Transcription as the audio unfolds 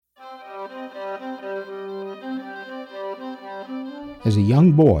As a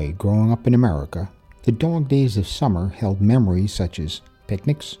young boy growing up in America, the dog days of summer held memories such as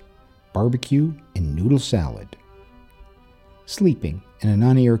picnics, barbecue, and noodle salad. Sleeping in an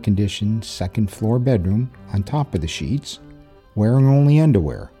unair-conditioned second-floor bedroom on top of the sheets, wearing only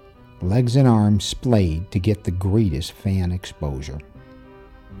underwear, legs and arms splayed to get the greatest fan exposure.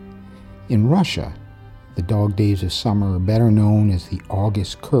 In Russia, the dog days of summer are better known as the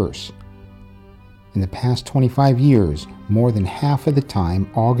August curse. In the past 25 years, more than half of the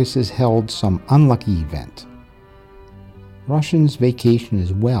time, August has held some unlucky event. Russians vacation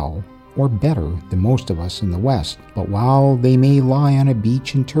as well, or better, than most of us in the West, but while they may lie on a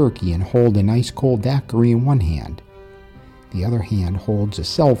beach in Turkey and hold an ice-cold daiquiri in one hand, the other hand holds a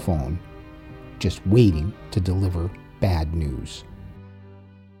cell phone, just waiting to deliver bad news.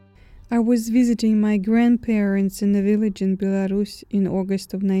 I was visiting my grandparents in a village in Belarus in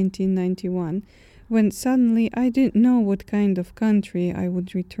August of 1991, when suddenly I didn't know what kind of country I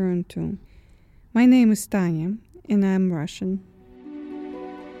would return to. My name is Tanya, and I'm Russian.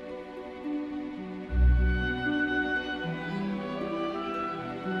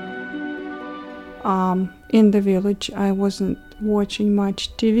 In the village, I wasn't watching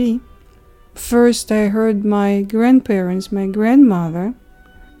much TV. First, I heard my grandparents, my grandmother,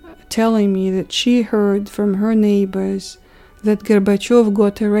 telling me that she heard from her neighbors that Gorbachev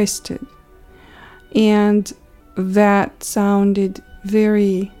got arrested. And that sounded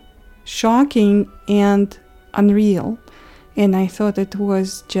very shocking and unreal. And I thought it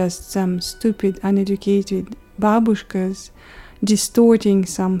was just some stupid, uneducated babushkas distorting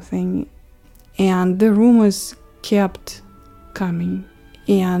something. And the rumors kept coming.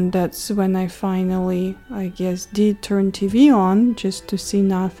 And that's when I finally, I guess, did turn TV on just to see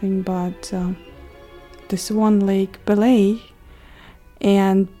nothing but the Swan Lake Ballet.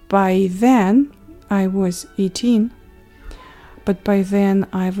 And by then, I was 18. But by then,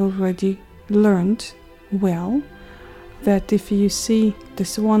 I've already learned well that if you see the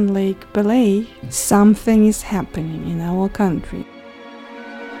Swan Lake Ballet, something is happening in our country.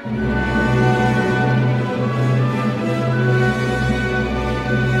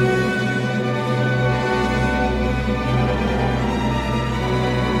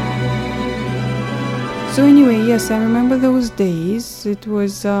 So anyway, yes, I remember those days. It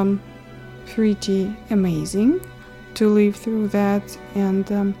was pretty amazing to live through that,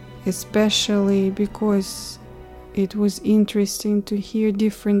 and especially because it was interesting to hear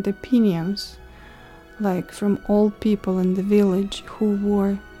different opinions, like from old people in the village who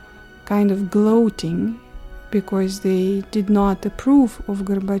were kind of gloating because they did not approve of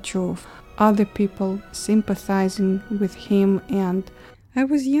Gorbachev, other people sympathizing with him. And I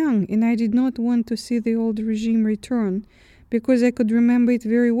was young and I did not want to see the old regime return because I could remember it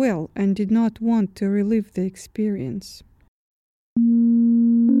very well and did not want to relive the experience.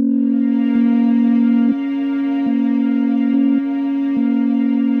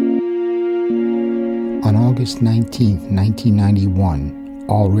 On August 19, 1991,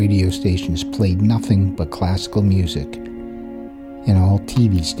 all radio stations played nothing but classical music, and all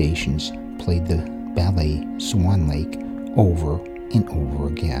TV stations played the ballet Swan Lake over and over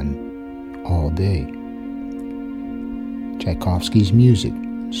again, all day. Tchaikovsky's music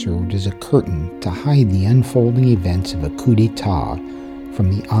served as a curtain to hide the unfolding events of a coup d'etat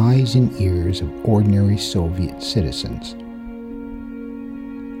from the eyes and ears of ordinary Soviet citizens.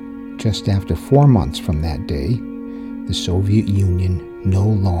 Just after 4 months from that day, the Soviet Union no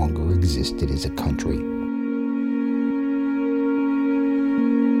longer existed as a country.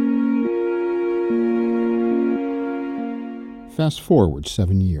 Fast forward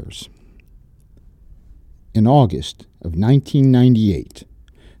 7 years. In August of 1998,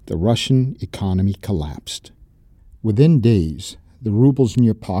 the Russian economy collapsed. Within days, the rubles in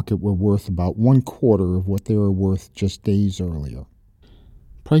your pocket were worth about 1/4 of what they were worth just days earlier.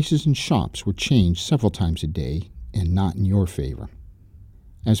 Prices in shops were changed several times a day and not in your favor.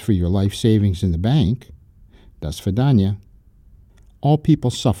 As for your life savings in the bank, das vidanya. All people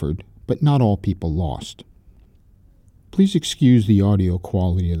suffered, but not all people lost. Please excuse the audio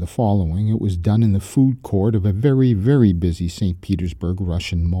quality of the following. It was done in the food court of a very, very busy St. Petersburg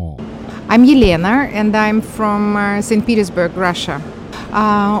Russian mall. I'm Yelena, and I'm from St. Petersburg, Russia.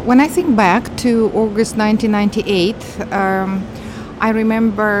 When I think back to August 1998, I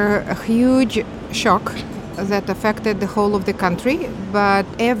remember a huge shock that affected the whole of the country, but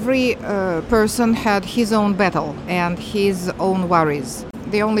every person had his own battle and his own worries.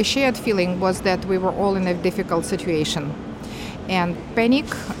 The only shared feeling was that we were all in a difficult situation, and panic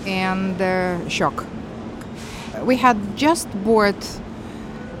and shock. We had just bought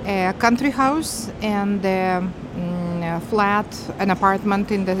a country house and a flat, an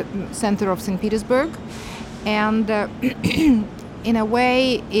apartment in the center of St. Petersburg. And in a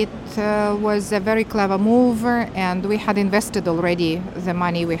way, it was a very clever move, and we had invested already the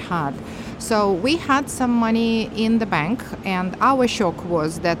money we had. So we had some money in the bank, and our shock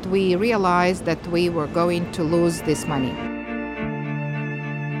was that we realized that we were going to lose this money.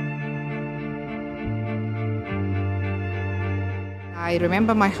 I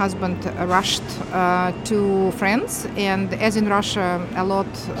remember my husband rushed to friends, and as in Russia, a lot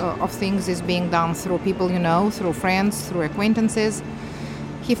of things is being done through people you know, through friends, through acquaintances.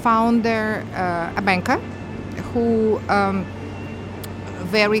 He found there a banker who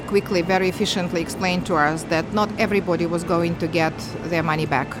very quickly, very efficiently explained to us that not everybody was going to get their money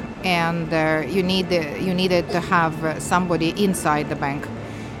back, and you needed to have somebody inside the bank.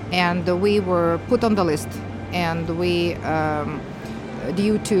 And we were put on the list, and we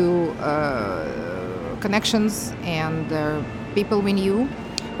due to connections and people we knew,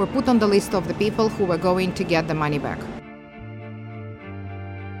 were put on the list of the people who were going to get the money back.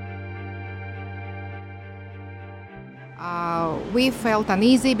 We felt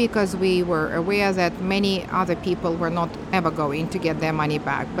uneasy because we were aware that many other people were not ever going to get their money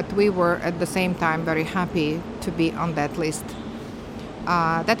back, but we were at the same time very happy to be on that list.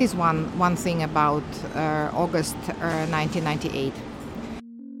 That is one thing about August 1998.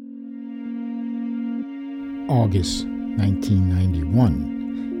 August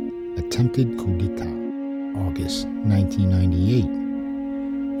 1991, attempted coup d'etat. August 1998,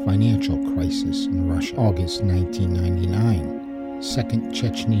 financial crisis in Russia. August 1999, Second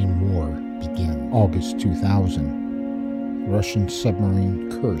Chechnyan War began. August 2000, Russian submarine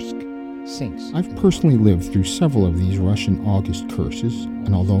Kursk sinks. I've personally lived through several of these Russian August curses,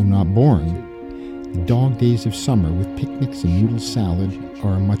 and although not boring, the dog days of summer with picnics and noodle salad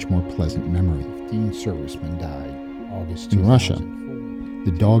are a much more pleasant memory. 15 servicemen died. August 2004. In Russia,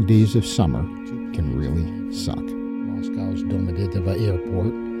 the dog days of summer can really suck. Moscow's Domodedovo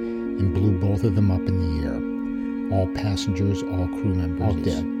Airport and blew both of them up in the air. All passengers, all crew members all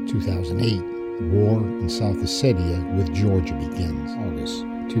dead. 2008, war in South Ossetia with Georgia begins. August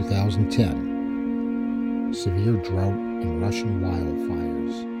 2010, severe drought and Russian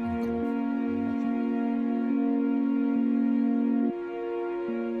wildfires.